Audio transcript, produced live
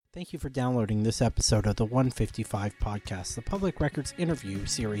Thank you for downloading this episode of the 155 Podcast, the public records interview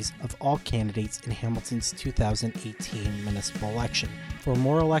series of all candidates in Hamilton's 2018 municipal election. For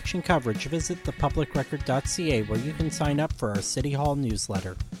more election coverage, visit thepublicrecord.ca where you can sign up for our City Hall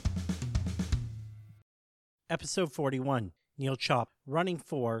newsletter. Episode 41, Neil Chopp, running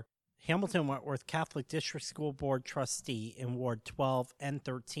for Hamilton-Wentworth Catholic District School Board Trustee in Ward 12 and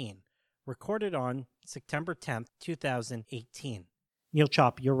 13, recorded on September 10th, 2018. Neil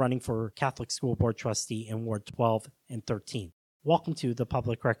Chopp, you're running for Catholic School Board Trustee in Ward 12 and 13. Welcome to the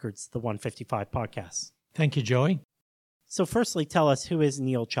Public Records, the 155 Podcast. Thank you, Joey. So firstly, tell us, who is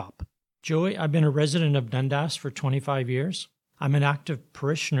Neil Chopp? Joey, I've been a resident of Dundas for 25 years. I'm an active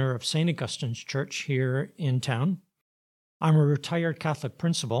parishioner of St. Augustine's Church here in town. I'm a retired Catholic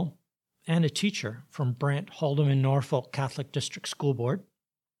principal and a teacher from Brant, Haldimand, Norfolk Catholic District School Board.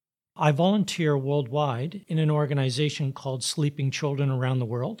 I volunteer worldwide in an organization called Sleeping Children Around the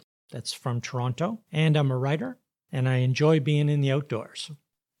World. That's from Toronto. And I'm a writer, and I enjoy being in the outdoors.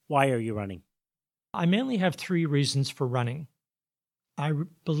 Why are you running? I mainly have three reasons for running. I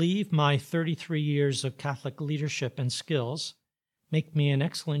believe my 33 years of Catholic leadership and skills make me an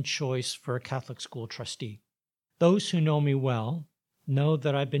excellent choice for a Catholic school trustee. Those who know me well know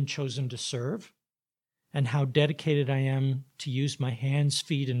that I've been chosen to serve, and how dedicated I am to use my hands,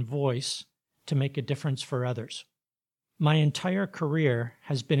 feet, and voice to make a difference for others. My entire career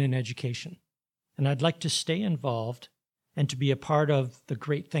has been in education, and I'd like to stay involved and to be a part of the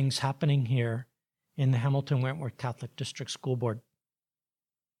great things happening here in the Hamilton-Wentworth Catholic District School Board.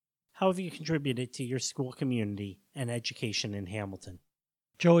 How have you contributed to your school community and education in Hamilton?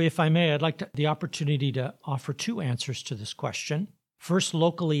 Joey, if I may, I'd like the opportunity to offer two answers to this question. First,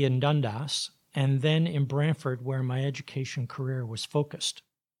 locally in Dundas, and then in Brantford, where my education career was focused.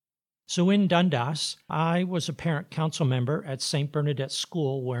 So in Dundas, I was a parent council member at St. Bernadette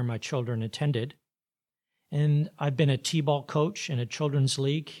School, where my children attended, and I've been a t-ball coach in a children's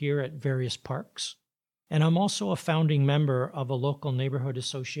league here at various parks. And I'm also a founding member of a local neighborhood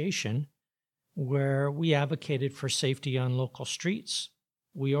association where we advocated for safety on local streets.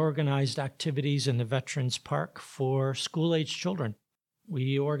 We organized activities in the Veterans Park for school-aged children.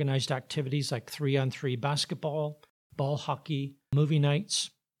 We organized activities like 3-on-3 basketball, ball hockey, movie nights,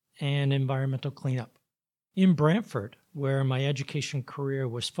 and environmental cleanup. In Brantford, where my education career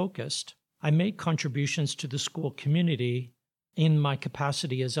was focused, I made contributions to the school community in my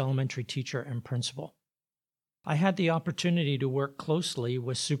capacity as elementary teacher and principal. I had the opportunity to work closely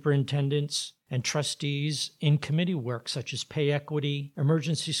with superintendents and trustees in committee work such as pay equity,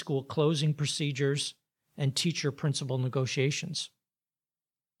 emergency school closing procedures, and teacher-principal negotiations.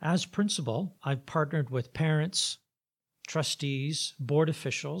 As principal, I've partnered with parents, trustees, board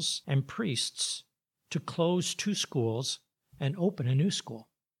officials, and priests to close 2 schools and open a new school.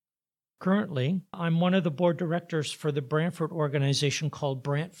 Currently, I'm one of the board directors for the Brantford organization called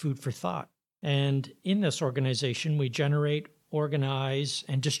Brant Food for Thought. And in this organization, we generate, organize,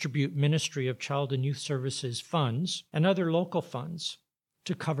 and distribute Ministry of Child and Youth Services funds and other local funds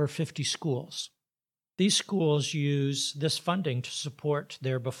to cover 50 schools. These schools use this funding to support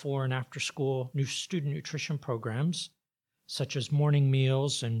their before and after school student nutrition programs, such as morning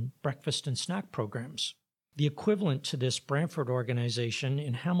meals and breakfast and snack programs. The equivalent to this Brantford organization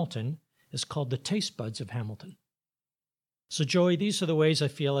in Hamilton is called the Taste Buds of Hamilton. So, Joey, these are the ways I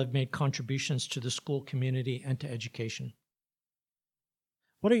feel I've made contributions to the school community and to education.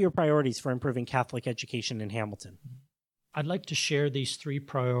 What are your priorities for improving Catholic education in Hamilton? I'd like to share these 3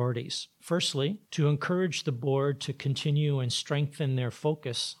 priorities. Firstly, to encourage the board to continue and strengthen their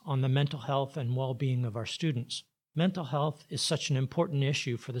focus on the mental health and well-being of our students. Mental health is such an important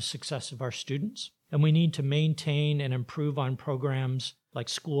issue for the success of our students, and we need to maintain and improve on programs like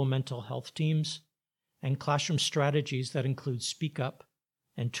school mental health teams and classroom strategies that include Speak Up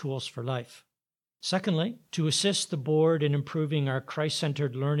and Tools for Life. Secondly, to assist the board in improving our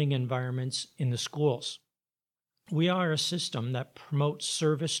Christ-centered learning environments in the schools. We are a system that promotes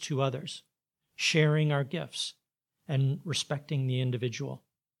service to others, sharing our gifts, and respecting the individual.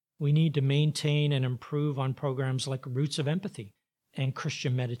 We need to maintain and improve on programs like Roots of Empathy and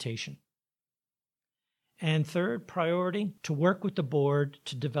Christian meditation. And third priority, to work with the board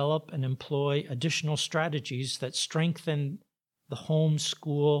to develop and employ additional strategies that strengthen the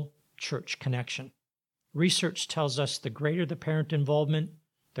home-school-church connection. Research tells us the greater the parent involvement,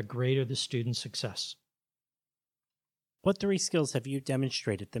 the greater the student success. What 3 skills have you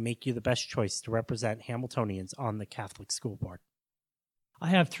demonstrated that make you the best choice to represent Hamiltonians on the Catholic School Board? I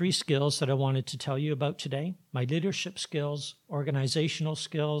have 3 skills that I wanted to tell you about today: my leadership skills, organizational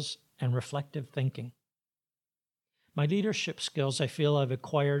skills, and reflective thinking. My leadership skills I feel I've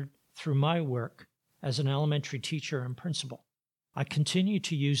acquired through my work as an elementary teacher and principal. I continue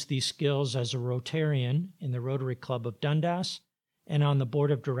to use these skills as a Rotarian in the Rotary Club of Dundas and on the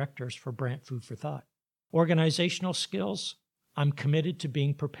board of directors for Brant Food for Thought. Organizational skills, I'm committed to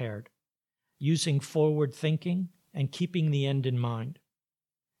being prepared, using forward thinking and keeping the end in mind,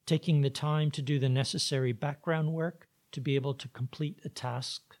 taking the time to do the necessary background work to be able to complete a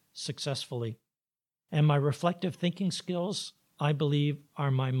task successfully. And my reflective thinking skills, I believe,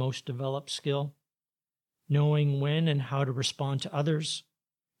 are my most developed skill, knowing when and how to respond to others,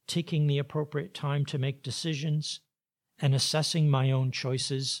 taking the appropriate time to make decisions, and assessing my own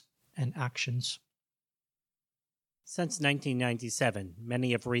choices and actions. Since 1997,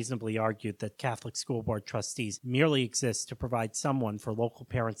 many have reasonably argued that Catholic school board trustees merely exist to provide someone for local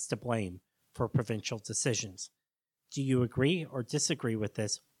parents to blame for provincial decisions. Do you agree or disagree with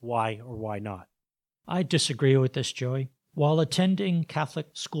this? Why or why not? I disagree with this, Joey. While attending Catholic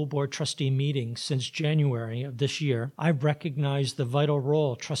school board trustee meetings since January of this year, I've recognized the vital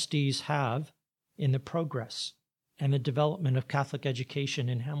role trustees have in the progress and the development of Catholic education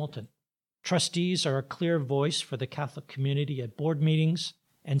in Hamilton. Trustees are a clear voice for the Catholic community at board meetings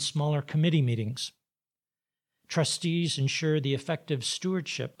and smaller committee meetings. Trustees ensure the effective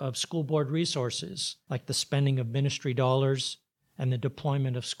stewardship of school board resources, like the spending of ministry dollars and the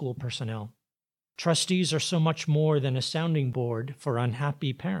deployment of school personnel. Trustees are so much more than a sounding board for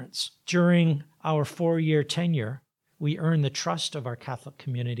unhappy parents. During our 4-year tenure, we earn the trust of our Catholic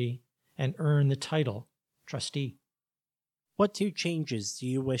community and earn the title trustee. What 2 changes do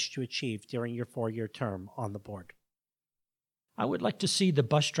you wish to achieve during your 4-year term on the board? I would like to see the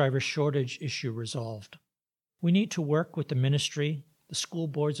bus driver shortage issue resolved. We need to work with the ministry, the school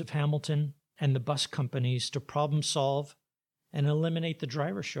boards of Hamilton, and the bus companies to problem solve and eliminate the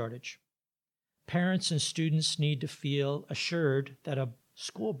driver shortage. Parents and students need to feel assured that a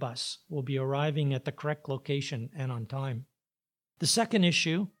school bus will be arriving at the correct location and on time. The second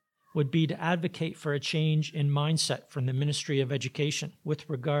issue would be to advocate for a change in mindset from the Ministry of Education with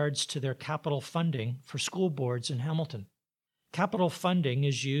regards to their capital funding for school boards in Hamilton. Capital funding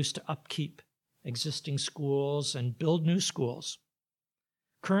is used to upkeep existing schools and build new schools.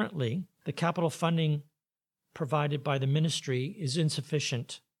 Currently, the capital funding provided by the ministry is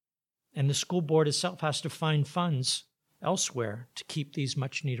insufficient, and the school board itself has to find funds elsewhere to keep these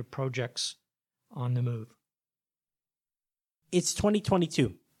much-needed projects on the move. It's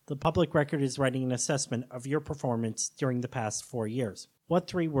 2022. The public record is writing an assessment of your performance during the past 4 years. What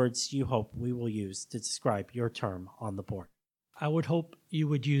 3 words do you hope we will use to describe your term on the board? I would hope you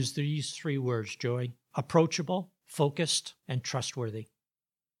would use these 3 words, Joey: approachable, focused, and trustworthy.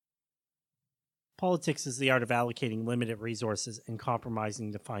 Politics is the art of allocating limited resources and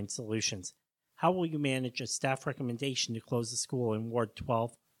compromising to find solutions. How will you manage a staff recommendation to close the school in Ward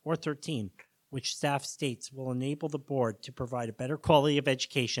 12 or 13, which staff states will enable the board to provide a better quality of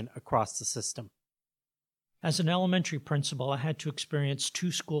education across the system? As an elementary principal, I had to experience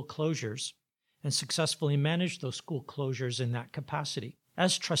 2 school closures and successfully manage those school closures in that capacity.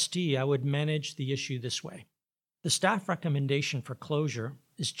 As trustee, I would manage the issue this way. The staff recommendation for closure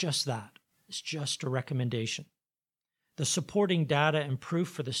is just that. It's just a recommendation. The supporting data and proof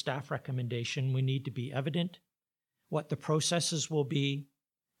for the staff recommendation will need to be evident, what the processes will be,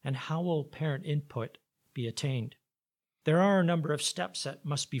 and how will parent input be attained. There are a number of steps that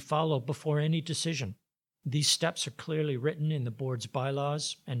must be followed before any decision. These steps are clearly written in the board's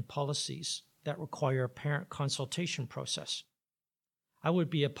bylaws and policies that require a parent consultation process. I would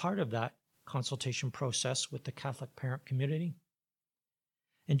be a part of that consultation process with the Catholic parent community.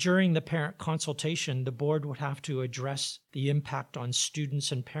 And during the parent consultation, the board would have to address the impact on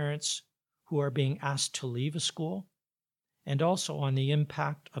students and parents who are being asked to leave a school, and also on the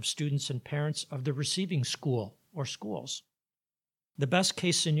impact of students and parents of the receiving school or schools. The best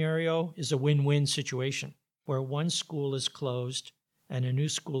case scenario is a win-win situation where one school is closed and a new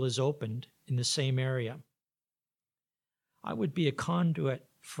school is opened in the same area. I would be a conduit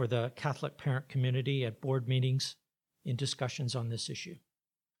for the Catholic parent community at board meetings in discussions on this issue.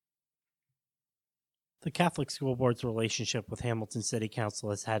 The Catholic School Board's relationship with Hamilton City Council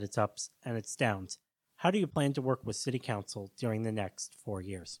has had its ups and its downs. How do you plan to work with City Council during the next 4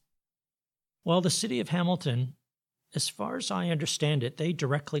 years? Well, the City of Hamilton, as far as I understand it, they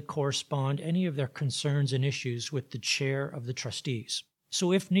directly correspond any of their concerns and issues with the chair of the trustees.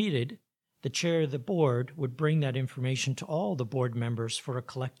 So if needed, the chair of the board would bring that information to all the board members for a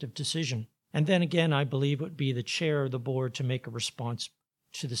collective decision. And then again, I believe it would be the chair of the board to make a response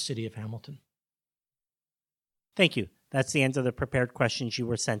to the City of Hamilton. Thank you. That's the end of the prepared questions you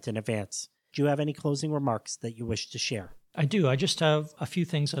were sent in advance. Do you have any closing remarks that you wish to share? I do. I just have a few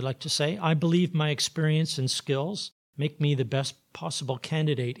things I'd like to say. I believe my experience and skills make me the best possible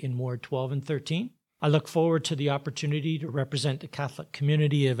candidate in Ward 12 and 13. I look forward to the opportunity to represent the Catholic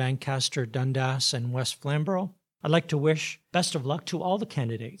community of Ancaster, Dundas, and West Flamborough. I'd like to wish best of luck to all the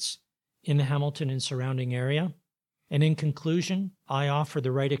candidates in the Hamilton and surrounding area. And in conclusion, I offer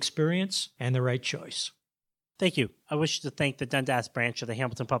the right experience and the right choice. Thank you. I wish to thank the Dundas branch of the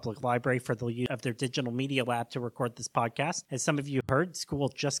Hamilton Public Library for the use of their digital media lab to record this podcast. As some of you heard, school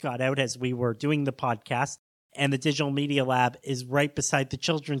just got out as we were doing the podcast, and the digital media lab is right beside the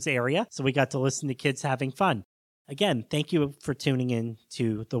children's area, so we got to listen to kids having fun. Again, thank you for tuning in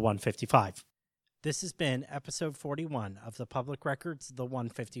to the 155. This has been episode 41 of the Public Record's The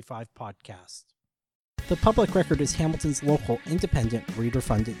 155 podcast. The Public Record is Hamilton's local, independent,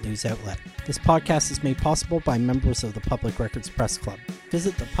 reader-funded news outlet. This podcast is made possible by members of the Public Records Press Club.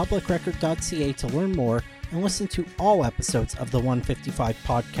 Visit thepublicrecord.ca to learn more and listen to all episodes of the 155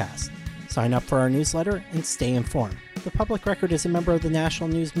 podcast. Sign up for our newsletter and stay informed. The Public Record is a member of the National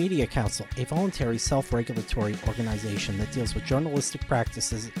News Media Council, a voluntary self-regulatory organization that deals with journalistic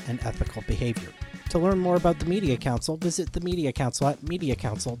practices and ethical behavior. To learn more about the Media Council, visit the Media Council at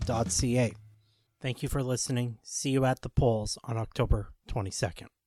mediacouncil.ca. Thank you for listening. See you at the polls on October 22nd.